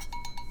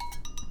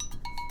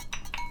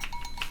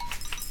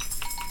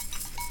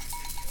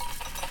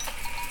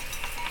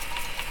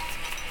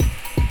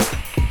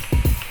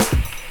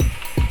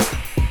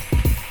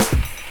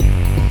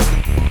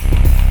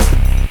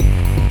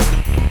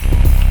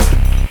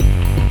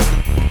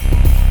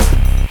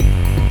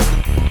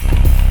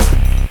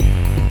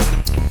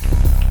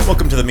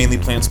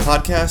Plants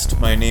podcast.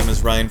 My name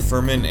is Ryan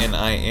Furman, and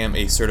I am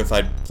a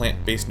certified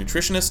plant-based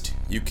nutritionist.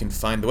 You can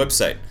find the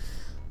website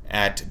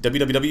at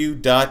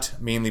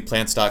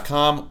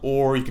www.mainlyplants.com,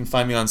 or you can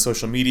find me on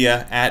social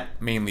media at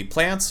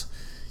mainlyplants.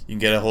 You can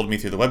get a hold of me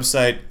through the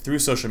website, through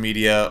social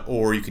media,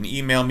 or you can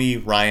email me,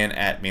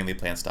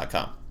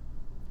 ryan@mainlyplants.com.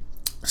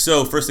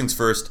 So, first things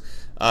first,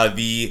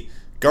 the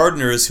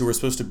gardeners who were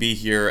supposed to be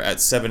here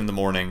at 7 in the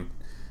morning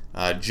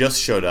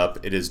just showed up.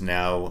 It is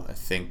now, I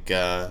think,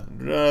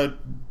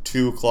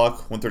 2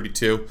 o'clock,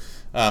 1:32.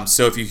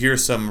 So if you hear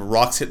some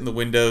rocks hitting the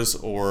windows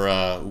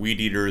or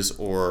weed eaters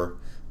or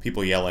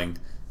people yelling,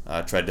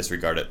 try to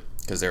disregard it,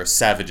 because they're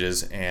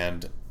savages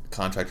and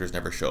contractors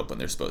never show up when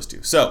they're supposed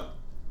to. So,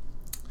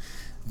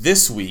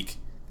 this week,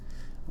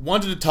 I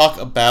wanted to talk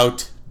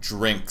about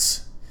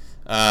drinks.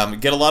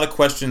 Get a lot of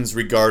questions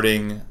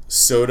regarding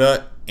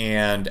soda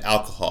and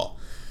alcohol.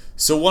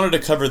 So wanted to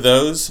cover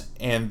those,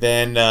 and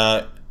then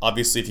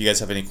obviously if you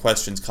guys have any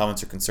questions,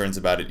 comments, or concerns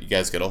about it, you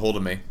guys get a hold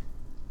of me.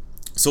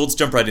 So let's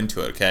jump right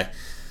into it, okay?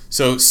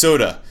 So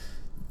soda.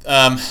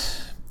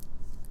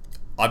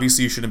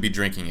 Obviously you shouldn't be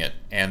drinking it,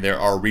 and there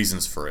are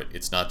reasons for it.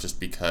 It's not just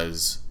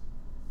because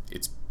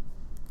it's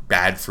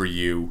bad for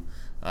you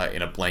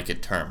in a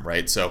blanket term,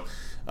 right? So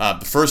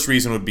the first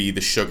reason would be the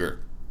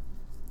sugar.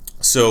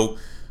 So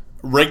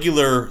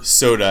regular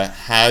soda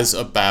has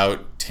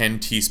about 10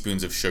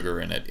 teaspoons of sugar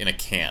in it in a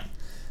can,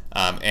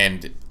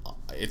 and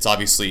it's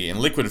obviously in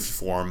liquid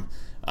form,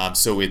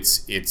 so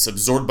it's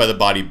absorbed by the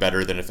body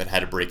better than if it had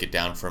to break it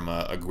down from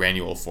a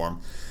granule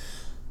form,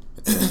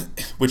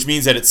 which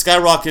means that it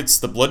skyrockets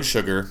the blood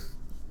sugar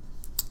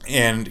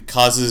and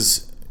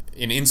causes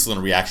an insulin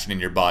reaction in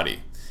your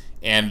body.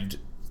 And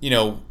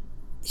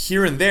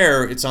here and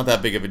there it's not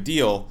that big of a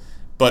deal,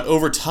 but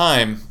over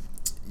time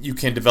you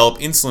can develop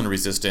insulin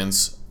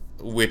resistance,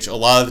 which a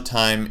lot of the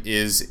time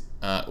is,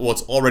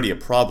 it's already a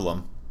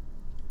problem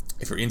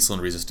if you're insulin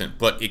resistant,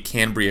 but it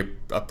can be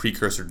a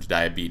precursor to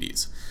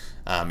diabetes.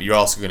 You're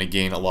also going to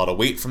gain a lot of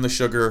weight from the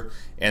sugar,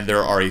 and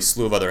there are a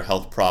slew of other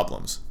health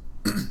problems.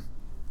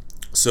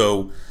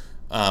 So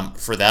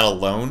for that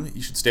alone,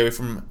 you should stay away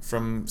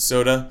from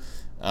soda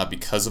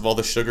because of all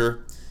the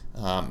sugar.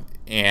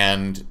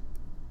 And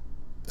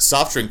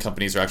soft drink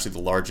companies are actually the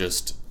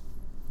largest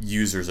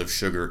users of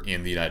sugar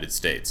in the United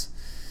States.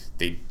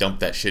 They dump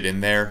that shit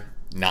in there.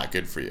 Not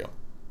good for you.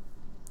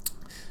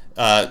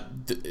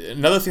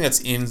 Another thing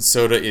that's in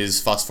soda is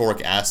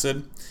phosphoric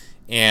acid,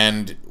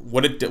 and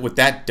what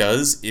that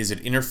does is it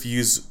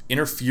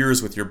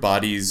interferes with your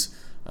body's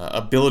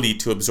ability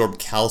to absorb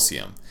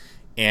calcium,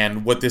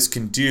 and what this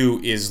can do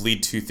is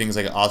lead to things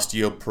like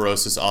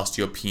osteoporosis,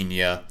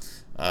 osteopenia,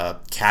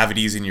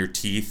 cavities in your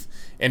teeth,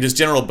 and just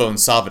general bone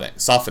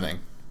softening.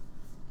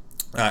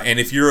 And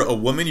if you're a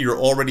woman, you're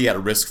already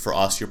at risk for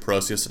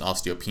osteoporosis and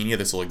osteopenia.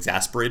 This will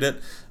exacerbate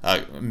it.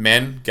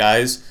 Men,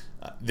 guys,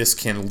 this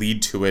can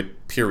lead to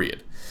it,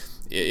 period.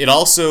 It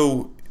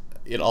also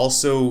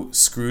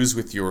screws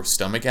with your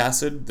stomach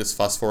acid, this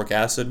phosphoric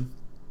acid,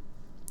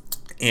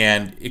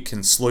 and it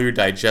can slow your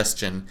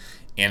digestion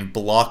and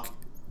block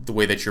the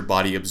way that your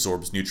body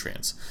absorbs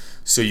nutrients.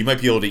 So you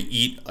might be able to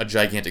eat a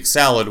gigantic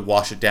salad,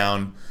 wash it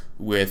down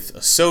with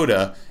a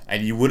soda,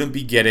 and you wouldn't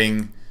be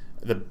getting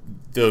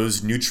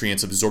those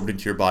nutrients absorbed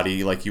into your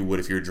body like you would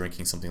if you're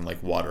drinking something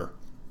like water.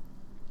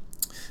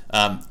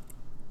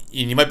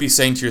 And you might be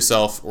saying to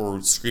yourself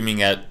or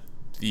screaming at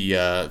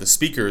the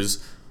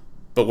speakers,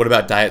 but what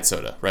about diet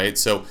soda, right?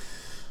 So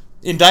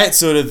in diet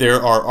soda,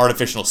 there are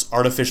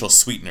artificial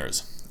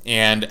sweeteners,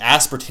 and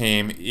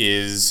aspartame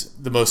is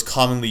the most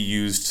commonly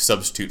used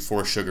substitute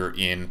for sugar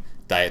in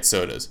diet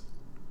sodas,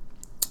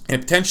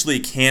 and potentially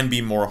can be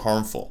more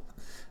harmful.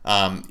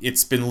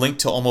 It's been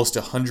linked to almost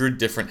 100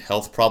 different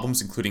health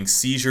problems, including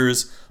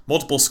seizures,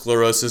 multiple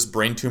sclerosis,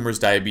 brain tumors,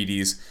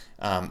 diabetes,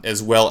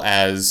 as well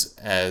as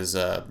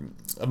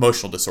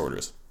emotional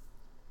disorders.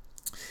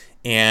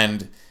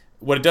 And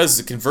what it does is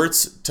it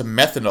converts to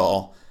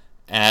methanol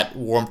at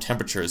warm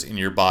temperatures in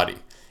your body.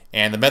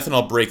 And the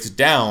methanol breaks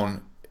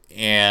down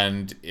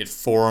and it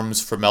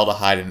forms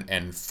formaldehyde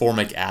and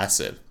formic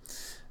acid.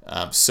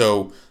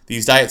 So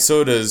these diet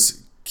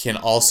sodas can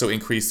also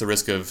increase the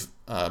risk of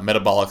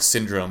metabolic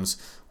syndromes,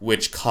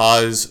 which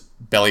cause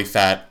belly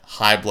fat,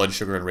 high blood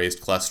sugar, and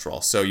raised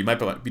cholesterol. So you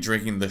might be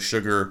drinking the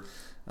sugar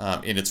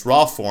in its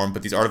raw form,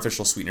 but these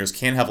artificial sweeteners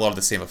can have a lot of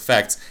the same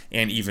effects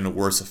and even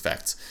worse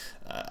effects.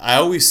 I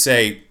always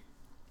say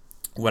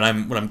when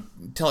I'm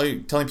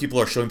telling people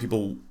or showing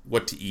people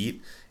what to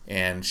eat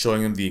and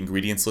showing them the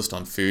ingredients list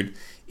on food,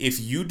 if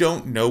you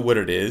don't know what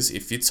it is,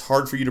 if it's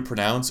hard for you to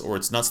pronounce or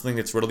it's not something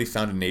that's readily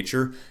found in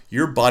nature,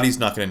 your body's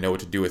not going to know what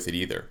to do with it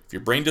either. If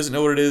your brain doesn't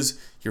know what it is,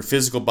 your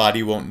physical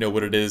body won't know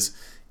what it is,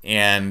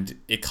 and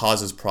it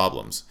causes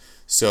problems.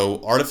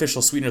 So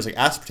artificial sweeteners like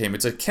aspartame,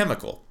 it's a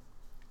chemical,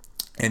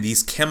 and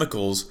these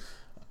chemicals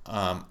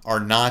are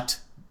not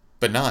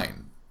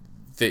benign.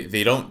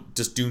 They don't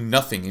just do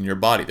nothing in your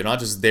body. They're not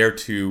just there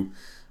to,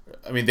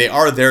 they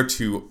are there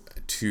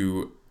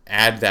to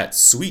add that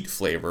sweet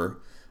flavor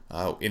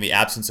in the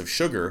absence of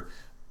sugar,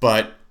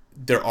 but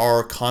there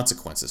are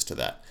consequences to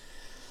that.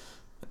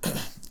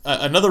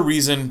 Another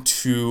reason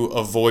to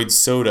avoid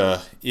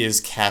soda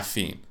is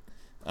caffeine.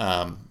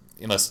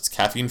 Unless it's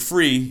caffeine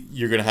free,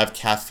 you're going to have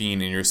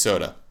caffeine in your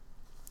soda.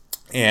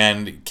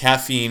 And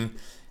caffeine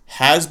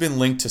has been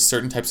linked to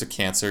certain types of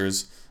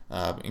cancers,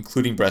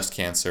 including breast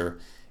cancer.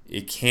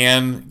 It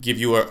can give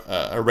you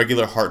a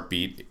regular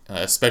heartbeat,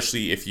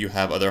 especially if you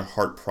have other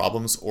heart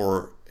problems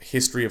or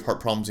history of heart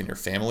problems in your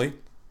family.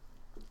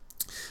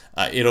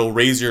 It'll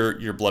raise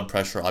your blood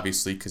pressure,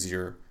 obviously, because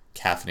you're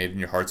caffeinated and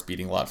your heart's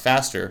beating a lot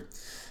faster.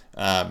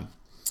 And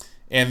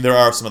there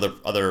are some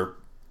other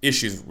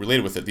issues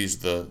related with it.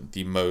 These are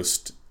the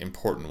most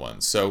important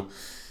ones. So,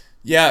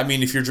 yeah, I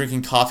mean, if you're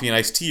drinking coffee and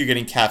iced tea, you're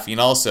getting caffeine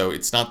also.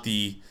 It's not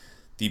the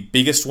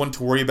biggest one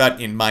to worry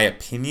about, in my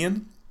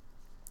opinion,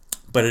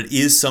 but it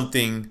is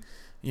something,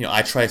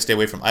 I try to stay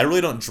away from. I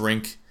really don't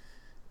drink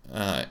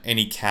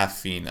any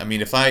caffeine. I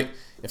mean, if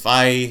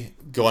I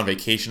go on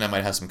vacation, I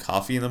might have some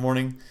coffee in the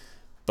morning,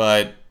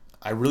 but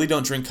I really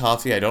don't drink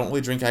coffee. I don't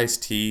really drink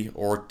iced tea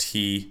or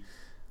tea.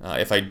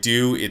 If I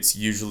do, it's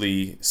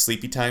usually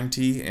sleepy time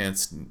tea, and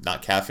it's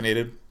not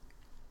caffeinated.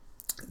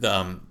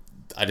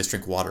 I just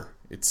drink water.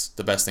 It's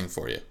the best thing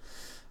for you.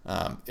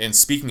 And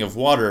speaking of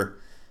water,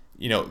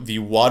 the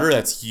water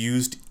that's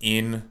used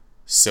in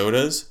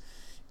sodas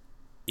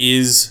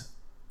is,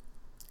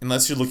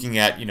 unless you're looking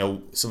at,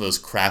 some of those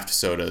craft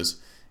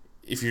sodas,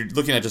 if you're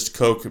looking at just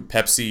Coke,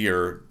 Pepsi,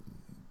 or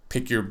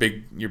pick your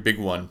big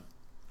one,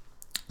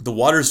 the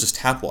water is just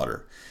tap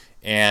water.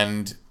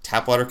 And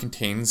tap water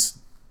contains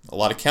a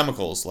lot of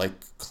chemicals like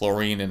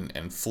chlorine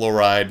and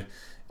fluoride,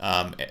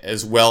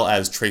 as well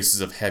as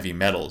traces of heavy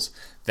metals.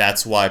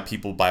 That's why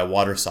people buy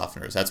water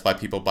softeners. That's why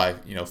people buy,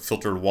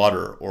 filtered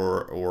water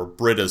or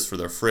Britas for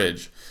their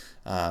fridge.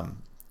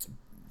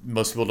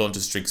 Most people don't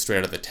just drink straight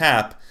out of the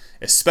tap,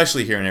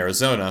 especially here in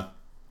Arizona,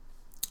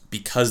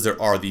 because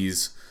there are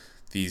these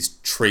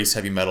trace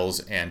heavy metals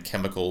and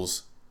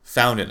chemicals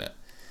found in it.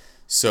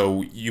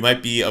 So you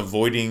might be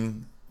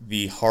avoiding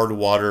the hard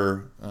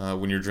water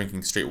when you're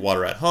drinking straight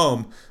water at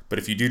home, but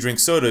if you do drink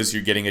sodas,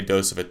 you're getting a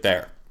dose of it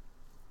there.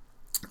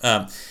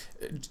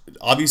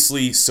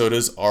 Obviously,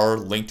 sodas are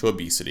linked to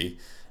obesity.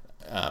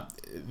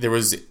 There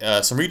was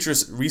some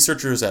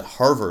researchers at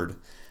Harvard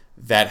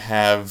that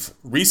have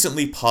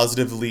recently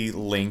positively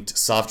linked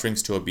soft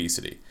drinks to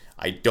obesity.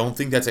 I don't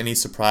think that's any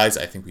surprise.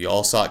 I think we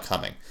all saw it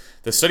coming.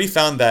 The study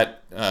found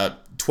that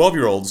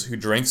 12-year-olds who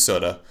drank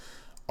soda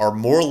are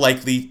more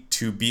likely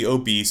to be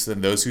obese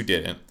than those who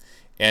didn't.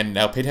 And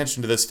now pay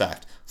attention to this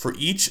fact. For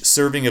each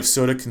serving of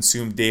soda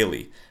consumed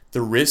daily,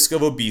 the risk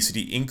of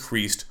obesity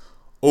increased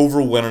over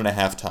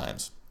 1.5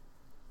 times.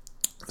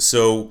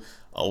 So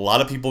a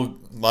lot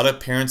of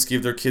parents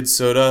give their kids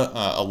soda.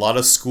 A lot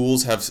of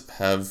schools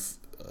have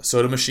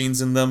soda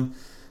machines in them.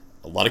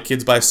 A lot of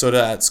kids buy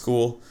soda at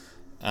school.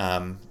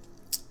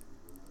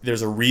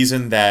 There's a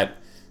reason that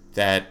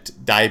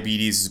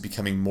diabetes is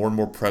becoming more and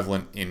more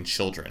prevalent in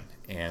children.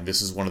 And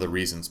this is one of the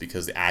reasons,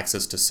 because the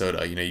access to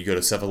soda, you go to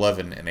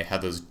 7-Eleven and they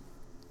have those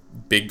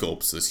big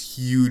gulps, those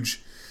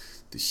huge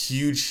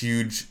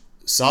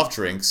soft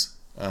drinks,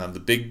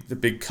 the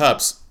big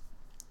cups,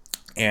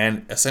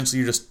 and essentially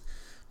you're just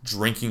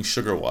drinking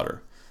sugar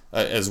water,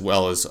 as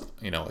well as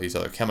these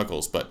other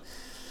chemicals. But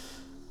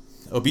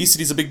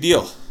obesity is a big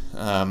deal,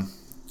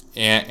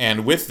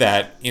 and with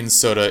that in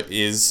soda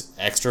is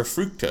extra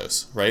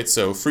fructose, right?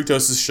 So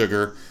fructose is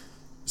sugar.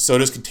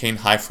 Sodas contain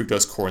high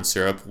fructose corn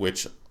syrup,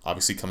 which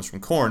obviously comes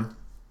from corn,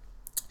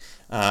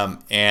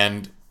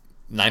 and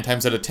 9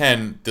 times out of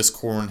 10, this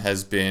corn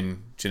has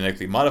been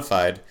genetically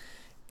modified,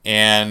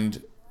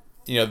 and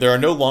there are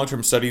no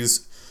long-term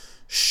studies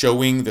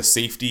showing the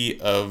safety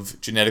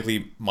of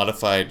genetically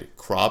modified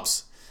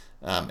crops,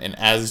 and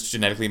as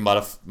genetic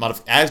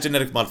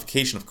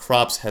modification of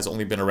crops has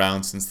only been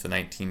around since the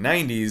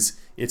 1990s,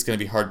 it's going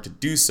to be hard to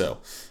do so.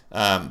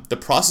 The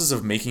process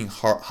of making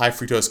high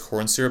fructose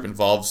corn syrup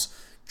involves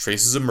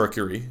traces of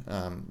mercury,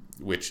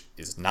 which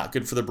is not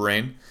good for the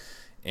brain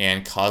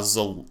and causes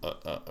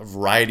a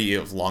variety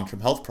of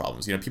long-term health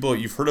problems.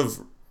 You've heard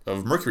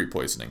of mercury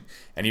poisoning,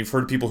 and you've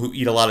heard people who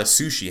eat a lot of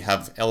sushi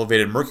have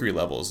elevated mercury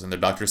levels, and their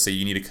doctors say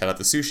you need to cut out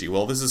the sushi.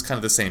 Well, this is kind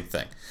of the same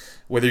thing.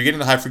 Whether you're getting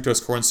the high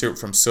fructose corn syrup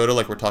from soda,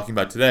 like we're talking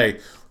about today,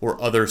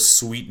 or other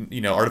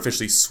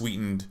artificially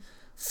sweetened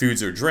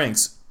foods or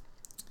drinks,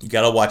 you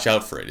got to watch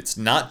out for it. It's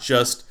not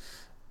just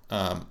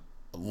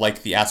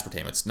like the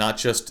aspartame. It's not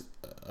just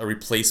a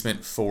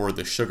replacement for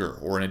the sugar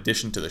or an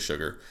addition to the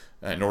sugar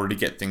in order to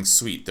get things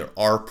sweet. There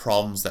are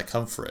problems that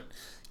come for it.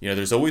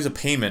 There's always a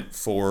payment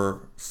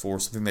for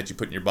something that you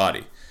put in your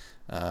body.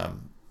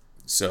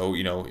 So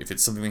if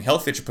it's something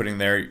healthy that you're putting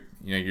there,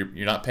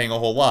 you're not paying a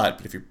whole lot.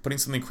 But if you're putting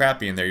something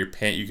crappy in there,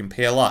 you can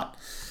pay a lot.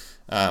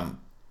 And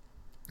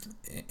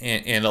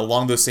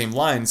along those same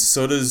lines,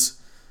 sodas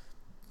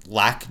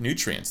lack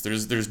nutrients.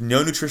 There's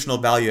no nutritional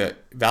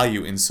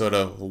value in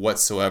soda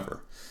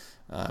whatsoever.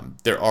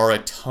 There are a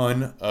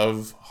ton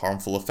of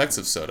harmful effects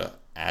of soda,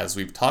 as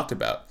we've talked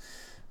about,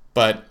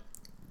 but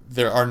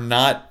there are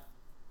not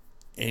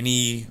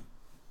any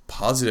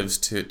positives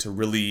to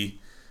really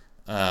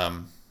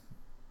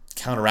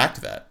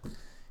counteract that.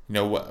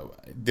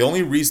 The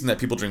only reason that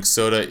people drink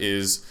soda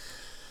is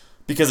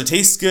because it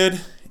tastes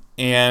good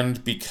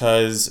and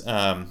because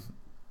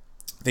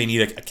they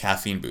need a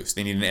caffeine boost.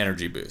 They need an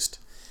energy boost.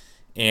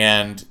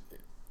 And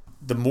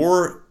the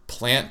more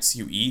plants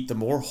you eat, the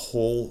more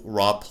whole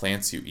raw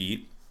plants you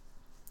eat,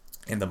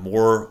 and the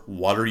more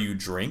water you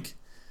drink,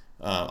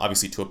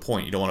 obviously to a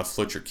point, you don't want to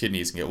float your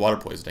kidneys and get water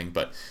poisoning,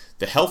 but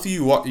the healthier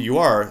you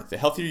are, the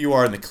healthier you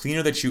are, and the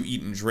cleaner that you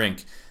eat and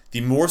drink,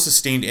 the more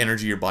sustained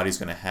energy your body's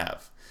going to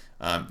have.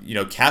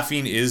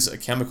 Caffeine is a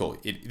chemical.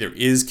 There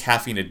is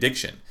caffeine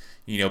addiction.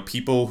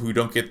 People who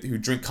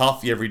drink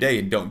coffee every day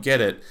and don't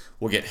get it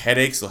will get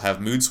headaches, they'll have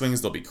mood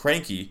swings, they'll be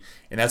cranky,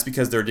 and that's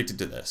because they're addicted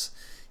to this.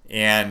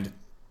 And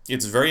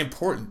it's very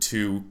important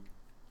to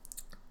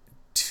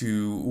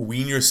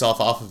wean yourself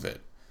off of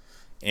it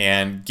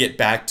and get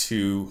back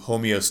to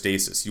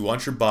homeostasis. You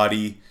want your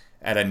body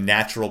at a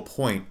natural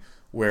point,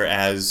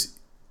 whereas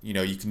you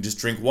can just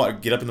drink water,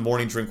 get up in the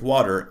morning, drink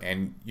water,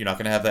 and you're not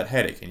going to have that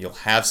headache, and you'll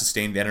have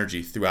sustained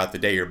energy throughout the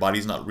day. Your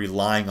body's not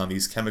relying on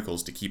these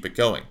chemicals to keep it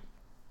going.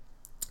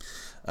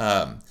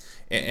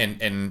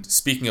 And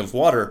speaking of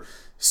water,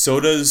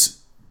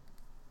 sodas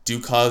do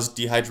cause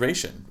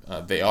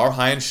dehydration. They are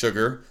high in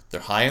sugar,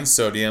 they're high in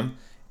sodium,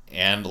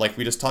 and like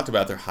we just talked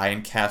about, they're high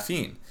in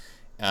caffeine,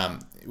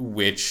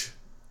 which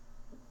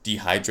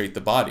dehydrate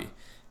the body.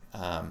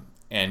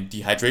 And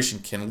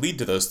dehydration can lead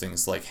to those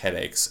things like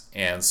headaches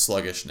and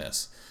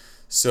sluggishness.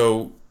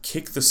 So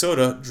kick the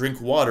soda,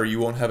 drink water, you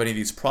won't have any of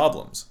these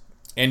problems.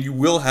 And you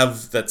will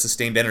have that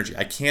sustained energy.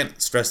 I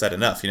can't stress that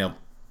enough.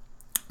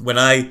 When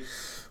I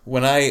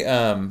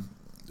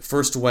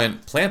first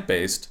went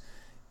plant-based,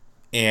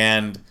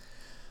 and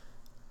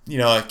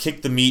I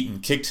kicked the meat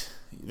and kicked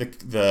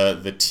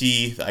the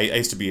tea. I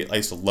used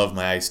to love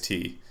my iced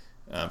tea,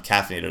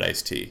 caffeinated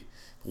iced tea.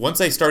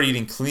 Once I started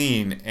eating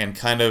clean and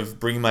kind of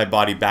bringing my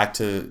body back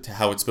to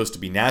how it's supposed to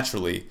be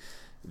naturally,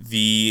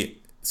 the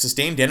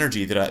sustained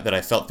energy that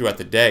I felt throughout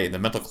the day and the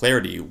mental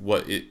clarity,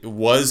 it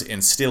was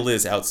and still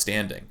is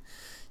outstanding.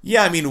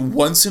 Yeah,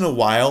 once in a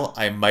while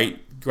I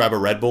might grab a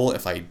Red Bull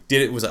if I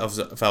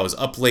was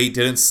up late,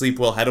 didn't sleep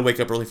well, had to wake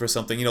up early for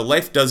something.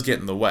 Life does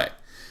get in the way.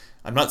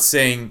 I'm not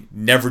saying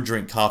never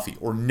drink coffee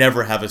or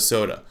never have a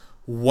soda.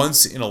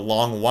 Once in a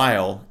long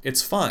while,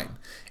 it's fine.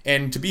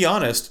 And to be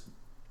honest,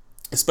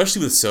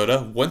 especially with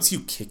soda, once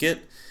you kick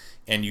it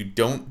and you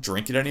don't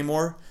drink it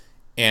anymore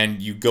and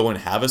you go and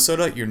have a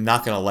soda, you're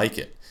not going to like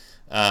it.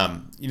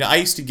 I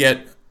used to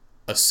get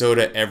a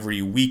soda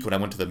every week when I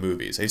went to the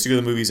movies. I used to go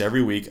to the movies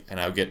every week, and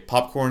I would get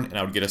popcorn and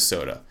I would get a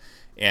soda.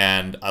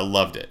 And I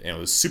loved it. And it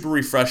was super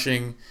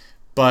refreshing,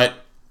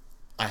 but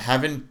I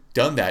haven't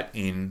done that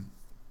in,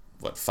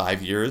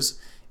 5 years?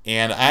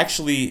 And I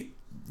actually,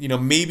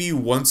 maybe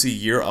once a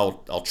year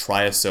I'll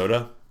try a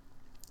soda,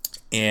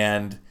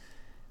 and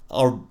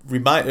it'll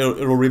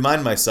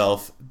remind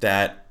myself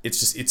that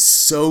it's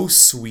so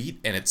sweet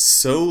and it's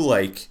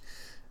so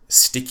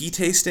sticky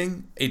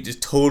tasting. It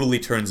just totally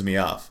turns me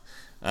off.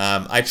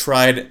 I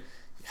tried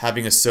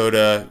having a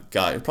soda,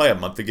 probably a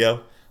month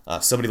ago.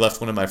 Somebody left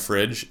one in my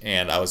fridge,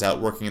 and I was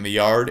out working in the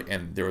yard,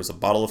 and there was a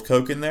bottle of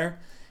Coke in there,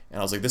 and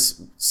I was like,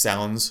 this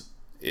sounds,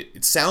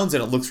 it sounds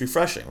and it looks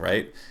refreshing,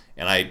 right?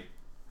 And I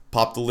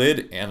popped the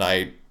lid, and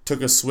I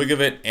took a swig of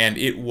it, and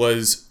it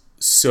was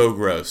so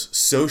gross,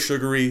 so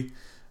sugary,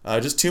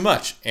 just too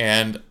much.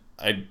 And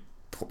I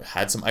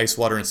had some ice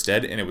water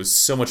instead, and it was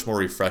so much more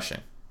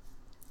refreshing.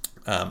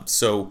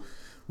 So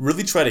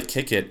really try to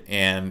kick it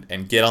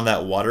and get on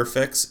that water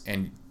fix,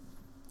 and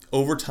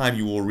over time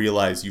you will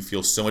realize you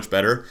feel so much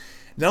better.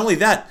 Not only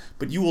that,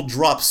 but you will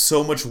drop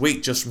so much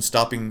weight just from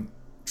stopping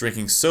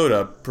drinking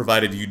soda,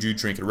 provided you do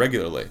drink it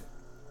regularly.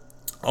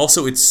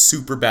 Also, it's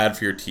super bad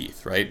for your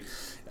teeth, right?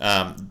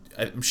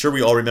 I'm sure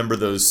we all remember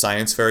those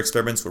science fair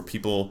experiments where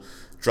people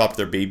dropped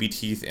their baby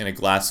teeth in a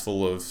glass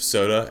full of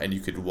soda, and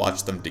you could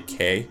watch them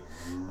decay.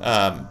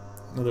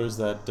 There's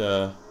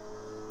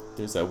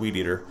that weed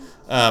eater.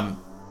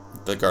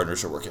 The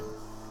gardeners are working.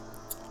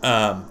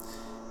 Not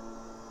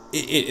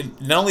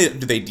only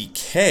do they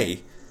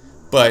decay,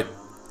 but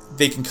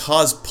they can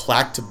cause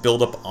plaque to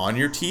build up on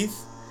your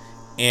teeth,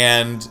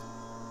 and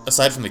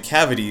aside from the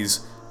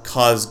cavities,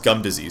 cause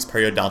gum disease,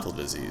 periodontal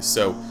disease.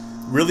 So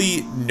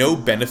really no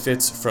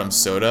benefits from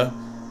soda.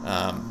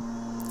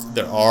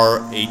 There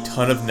are a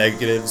ton of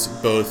negatives,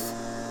 both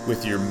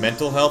with your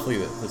mental health.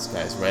 Look at this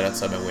guy's right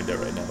outside my window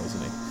right now,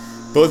 isn't he?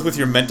 Both with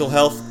your mental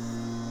health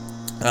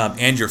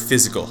and your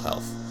physical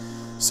health.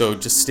 So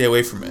just stay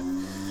away from it.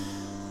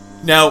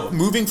 Now,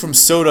 moving from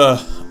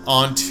soda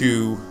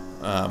onto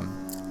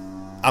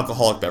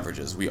alcoholic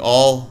beverages. We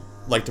all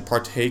like to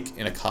partake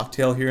in a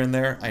cocktail here and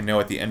there. I know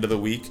at the end of the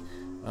week,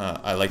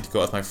 I like to go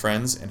out with my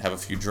friends and have a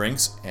few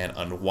drinks and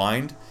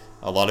unwind.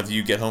 A lot of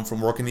you get home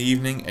from work in the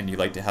evening and you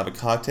like to have a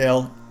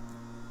cocktail.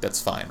 That's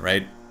fine,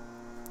 right?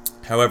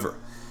 However,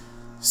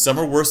 some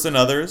are worse than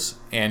others,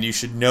 and you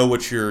should know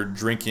what you're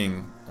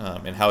drinking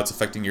and how it's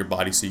affecting your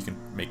body so you can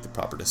make the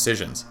proper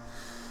decisions.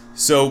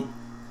 So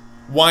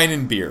Wine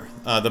and beer,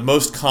 the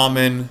most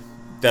common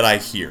that I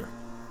hear.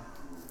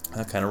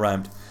 That kind of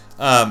rhymed.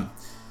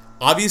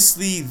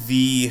 Obviously,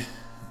 the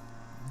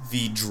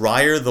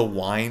drier the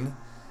wine,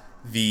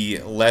 the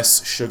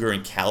less sugar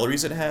and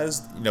calories it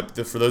has.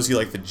 For those of you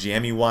like the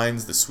jammy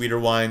wines, the sweeter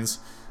wines,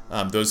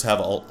 those have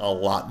a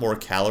lot more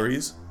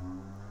calories.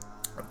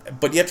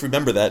 But you have to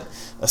remember that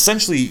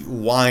essentially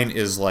wine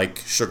is like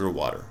sugar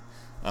water.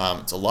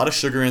 It's a lot of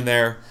sugar in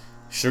there.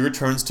 Sugar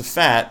turns to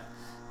fat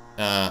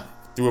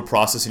through a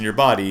process in your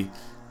body,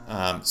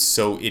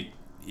 so it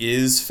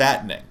is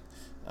fattening.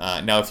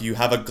 Now, if you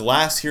have a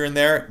glass here and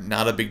there,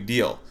 not a big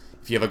deal.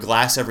 If you have a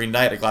glass every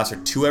night, a glass or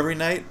two every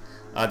night,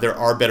 there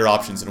are better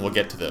options, and we'll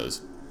get to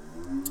those.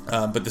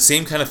 But the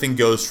same kind of thing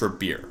goes for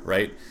beer,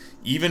 right?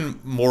 Even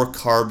more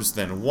carbs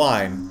than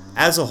wine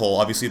as a whole.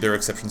 Obviously, there are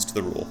exceptions to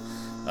the rule.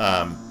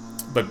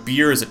 But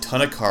beer is a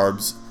ton of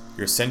carbs.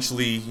 You're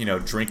essentially,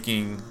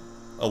 drinking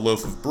a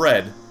loaf of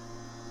bread.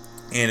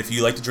 And if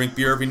you like to drink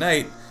beer every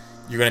night,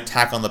 you're going to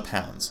tack on the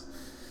pounds.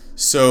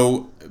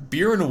 So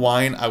beer and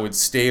wine, I would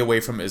stay away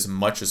from as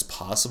much as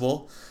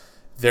possible.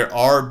 There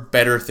are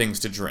better things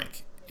to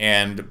drink.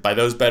 And by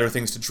those better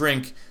things to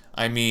drink,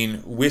 I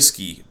mean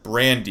whiskey,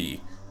 brandy,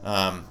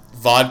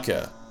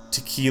 vodka,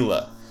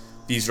 tequila.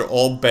 These are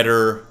all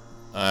better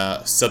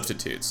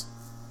substitutes.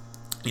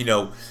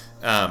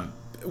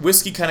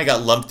 Whiskey kind of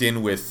got lumped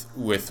in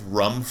with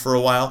rum for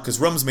a while because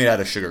rum's made out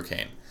of sugar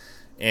cane.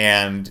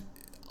 And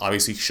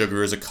obviously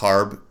sugar is a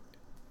carb.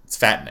 It's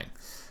fattening.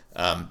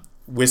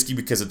 Whiskey,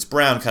 because it's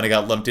brown, kind of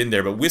got lumped in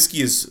there. But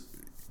whiskey is,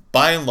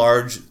 by and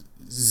large,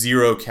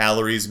 0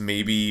 calories,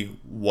 maybe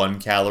 1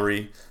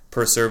 calorie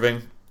per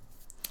serving.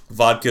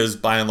 Vodka is,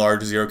 by and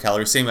large, 0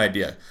 calories. Same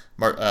idea.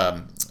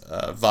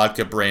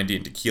 Vodka, brandy,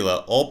 and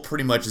tequila, all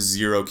pretty much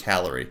 0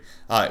 calorie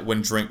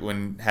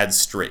when had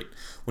straight.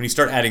 When you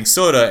start adding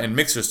soda and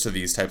mixers to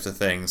these types of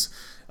things,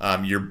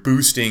 you're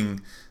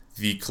boosting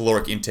the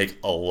caloric intake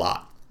a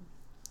lot.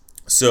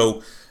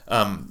 So,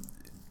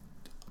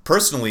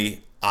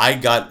 personally, I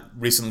got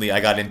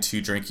into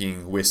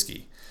drinking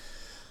whiskey.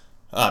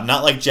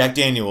 Not like Jack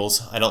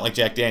Daniels. I don't like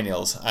Jack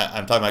Daniels.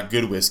 I'm talking about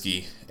good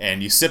whiskey.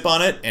 And you sip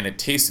on it, and it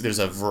tastes. There's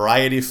a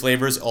variety of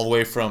flavors, all the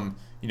way from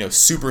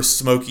super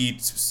smoky,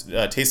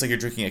 tastes like you're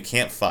drinking a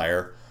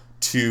campfire,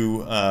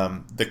 to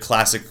the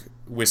classic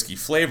whiskey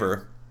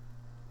flavor.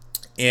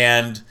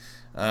 And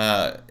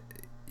I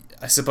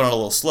sip on it a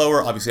little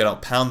slower. Obviously, I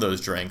don't pound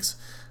those drinks,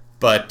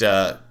 but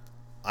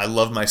I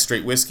love my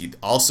straight whiskey.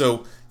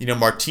 Also,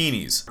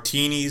 martinis.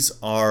 Martinis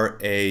are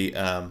a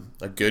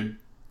good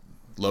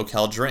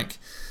low-cal drink.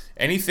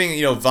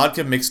 Anything,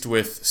 vodka mixed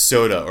with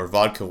soda or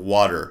vodka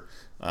water,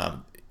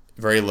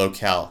 very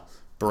low-cal.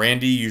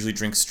 Brandy usually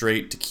drinks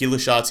straight. Tequila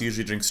shots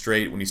usually drink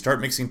straight. When you start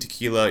mixing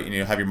tequila,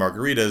 have your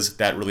margaritas,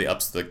 that really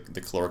ups the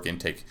caloric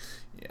intake.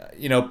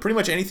 Pretty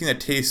much anything that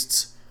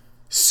tastes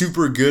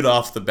super good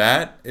off the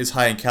bat is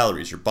high in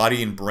calories. Your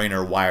body and brain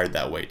are wired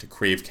that way, to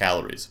crave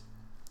calories.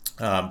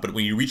 But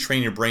when you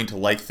retrain your brain to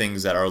like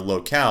things that are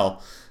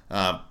low-cal,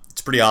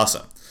 it's pretty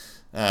awesome.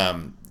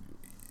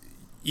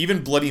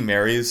 Even Bloody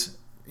Marys,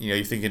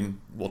 you're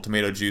thinking, well,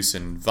 tomato juice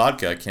and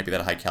vodka can't be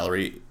that high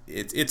calorie.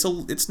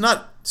 It's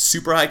not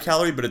super high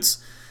calorie, but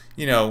it's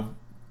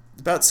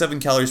about 7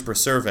 calories per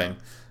serving.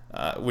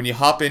 When you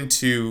hop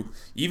into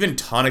even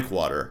tonic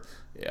water,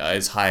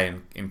 is high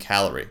in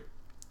calorie.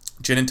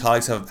 Gin and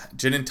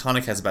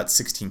tonic has about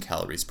 16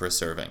 calories per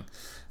serving.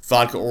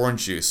 Vodka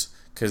orange juice,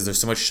 because there's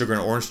so much sugar in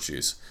orange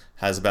juice,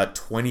 has about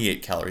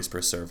 28 calories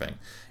per serving.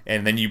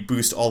 And then you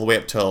boost all the way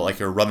up to like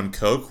a rum and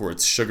coke, where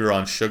it's sugar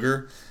on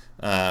sugar,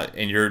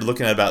 and you're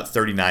looking at about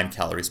 39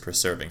 calories per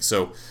serving.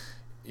 So,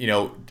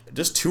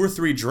 just 2 or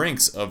 3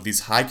 drinks of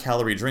these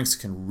high-calorie drinks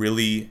can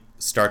really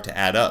start to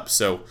add up.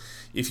 So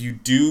if you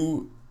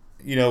do,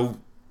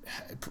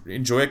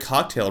 enjoy a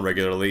cocktail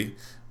regularly,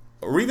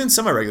 or even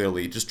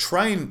semi-regularly, just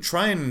try and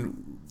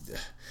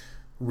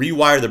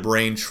rewire the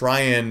brain.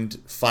 Try and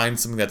find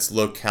something that's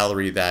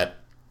low-calorie that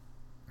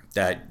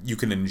you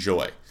can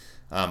enjoy.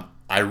 I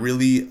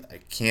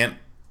can't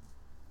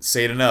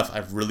say it enough.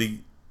 I've really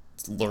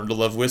learned to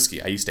love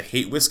whiskey. I used to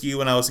hate whiskey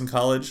when I was in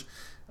college.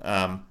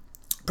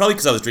 Probably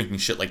because I was drinking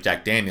shit like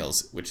Jack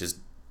Daniels, which is,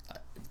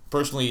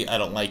 personally, I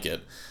don't like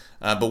it.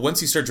 But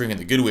once you start drinking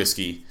the good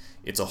whiskey,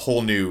 it's a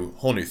whole new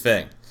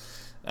thing.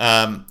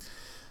 And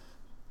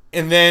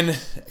then,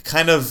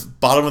 kind of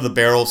bottom of the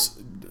barrel,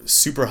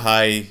 super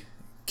high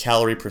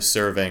calorie per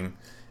serving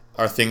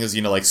are things,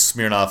 like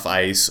Smirnoff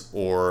Ice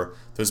or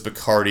those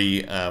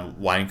Bacardi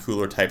wine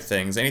cooler type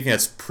things. Anything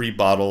that's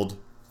pre-bottled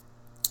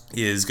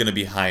is going to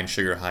be high in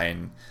sugar, high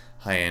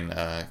in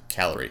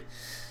calorie.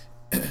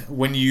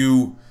 When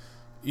you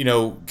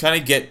kind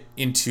of get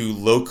into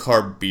low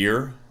carb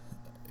beer,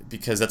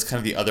 because that's kind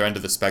of the other end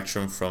of the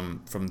spectrum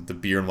from the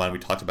beer and wine we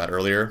talked about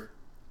earlier,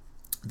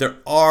 there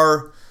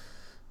are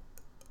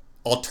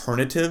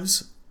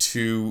alternatives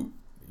to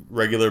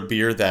regular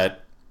beer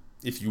that,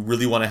 if you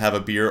really want to have a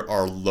beer,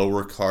 are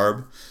lower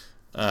carb,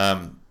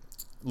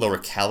 lower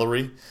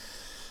calorie.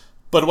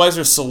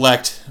 Budweiser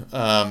Select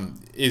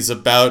is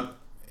about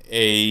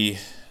a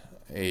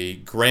a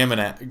gram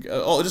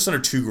just under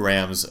 2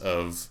 grams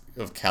of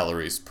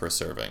calories per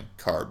serving,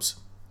 carbs.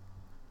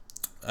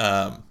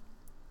 And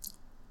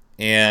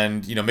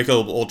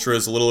Michelob Ultra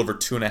is a little over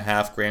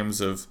 2.5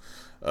 grams of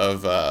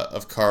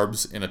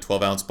carbs in a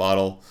 12-ounce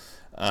bottle.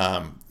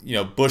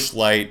 Busch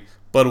Light,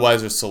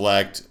 Budweiser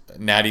Select,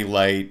 Natty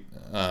Light,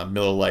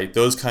 Miller Lite,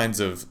 those kinds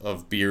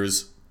of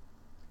beers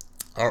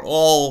are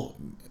all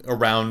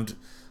around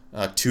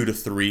 2 to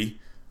 3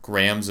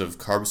 grams of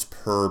carbs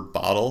per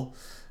bottle.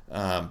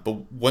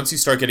 But once you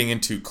start getting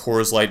into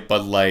Coors Light,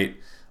 Bud Light,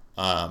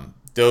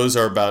 those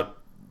are about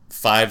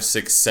 5,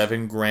 6,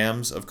 7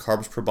 grams of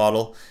carbs per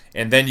bottle.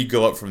 And then you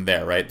go up from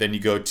there, right? Then you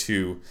go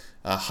to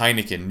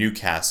Heineken,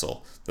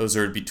 Newcastle. Those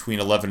are between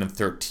 11 and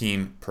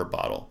 13 per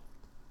bottle.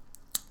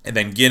 And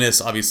then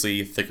Guinness,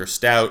 obviously thicker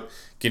stout.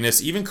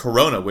 Guinness, even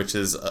Corona, which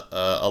is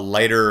a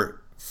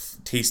lighter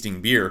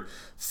tasting beer,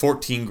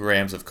 14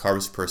 grams of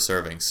carbs per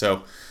serving.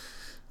 So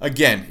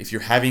again, if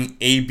you're having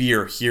a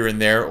beer here and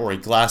there, or a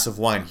glass of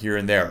wine here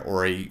and there,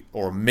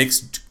 or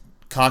mixed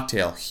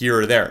cocktail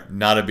here or there,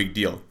 not a big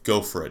deal.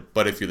 Go for it.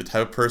 But if you're the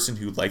type of person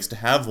who likes to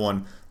have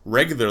one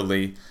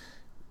regularly,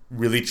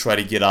 really try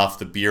to get off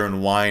the beer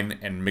and wine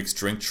and mixed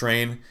drink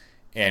train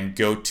and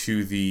go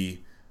to the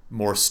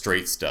more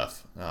straight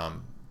stuff.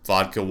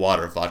 Vodka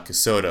water, vodka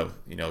soda,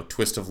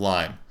 twist of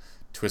lime,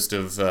 twist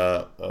of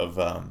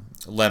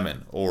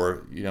lemon,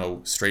 or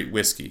straight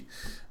whiskey.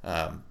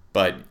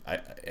 But I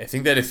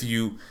think that if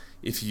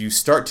you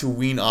start to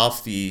wean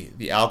off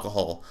the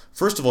alcohol,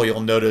 first of all,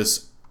 you'll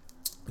notice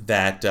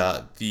that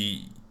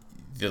the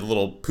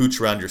little pooch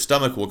around your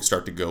stomach will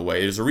start to go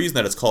away. There's a reason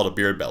that it's called a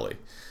beer belly.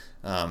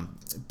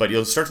 But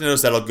you'll start to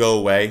notice that'll go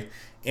away.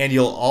 And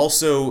you'll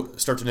also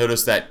start to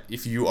notice that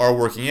if you are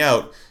working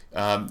out,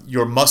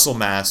 your muscle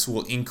mass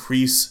will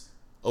increase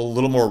a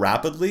little more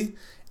rapidly,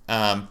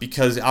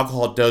 because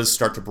alcohol does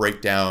start to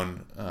break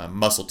down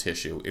muscle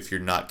tissue if you're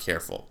not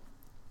careful.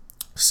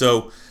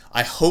 So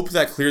I hope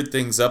that cleared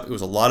things up. It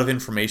was a lot of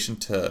information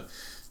to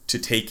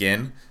take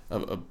in,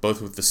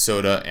 both with the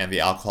soda and the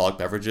alcoholic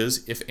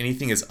beverages. If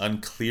anything is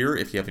unclear,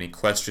 if you have any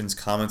questions,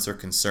 comments, or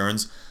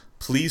concerns,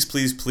 please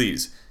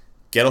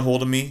get a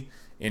hold of me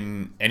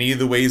in any of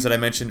the ways that I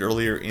mentioned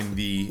earlier in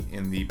the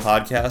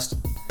podcast.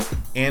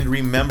 And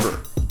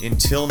remember,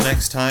 until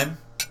next time,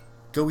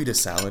 go eat a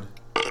salad.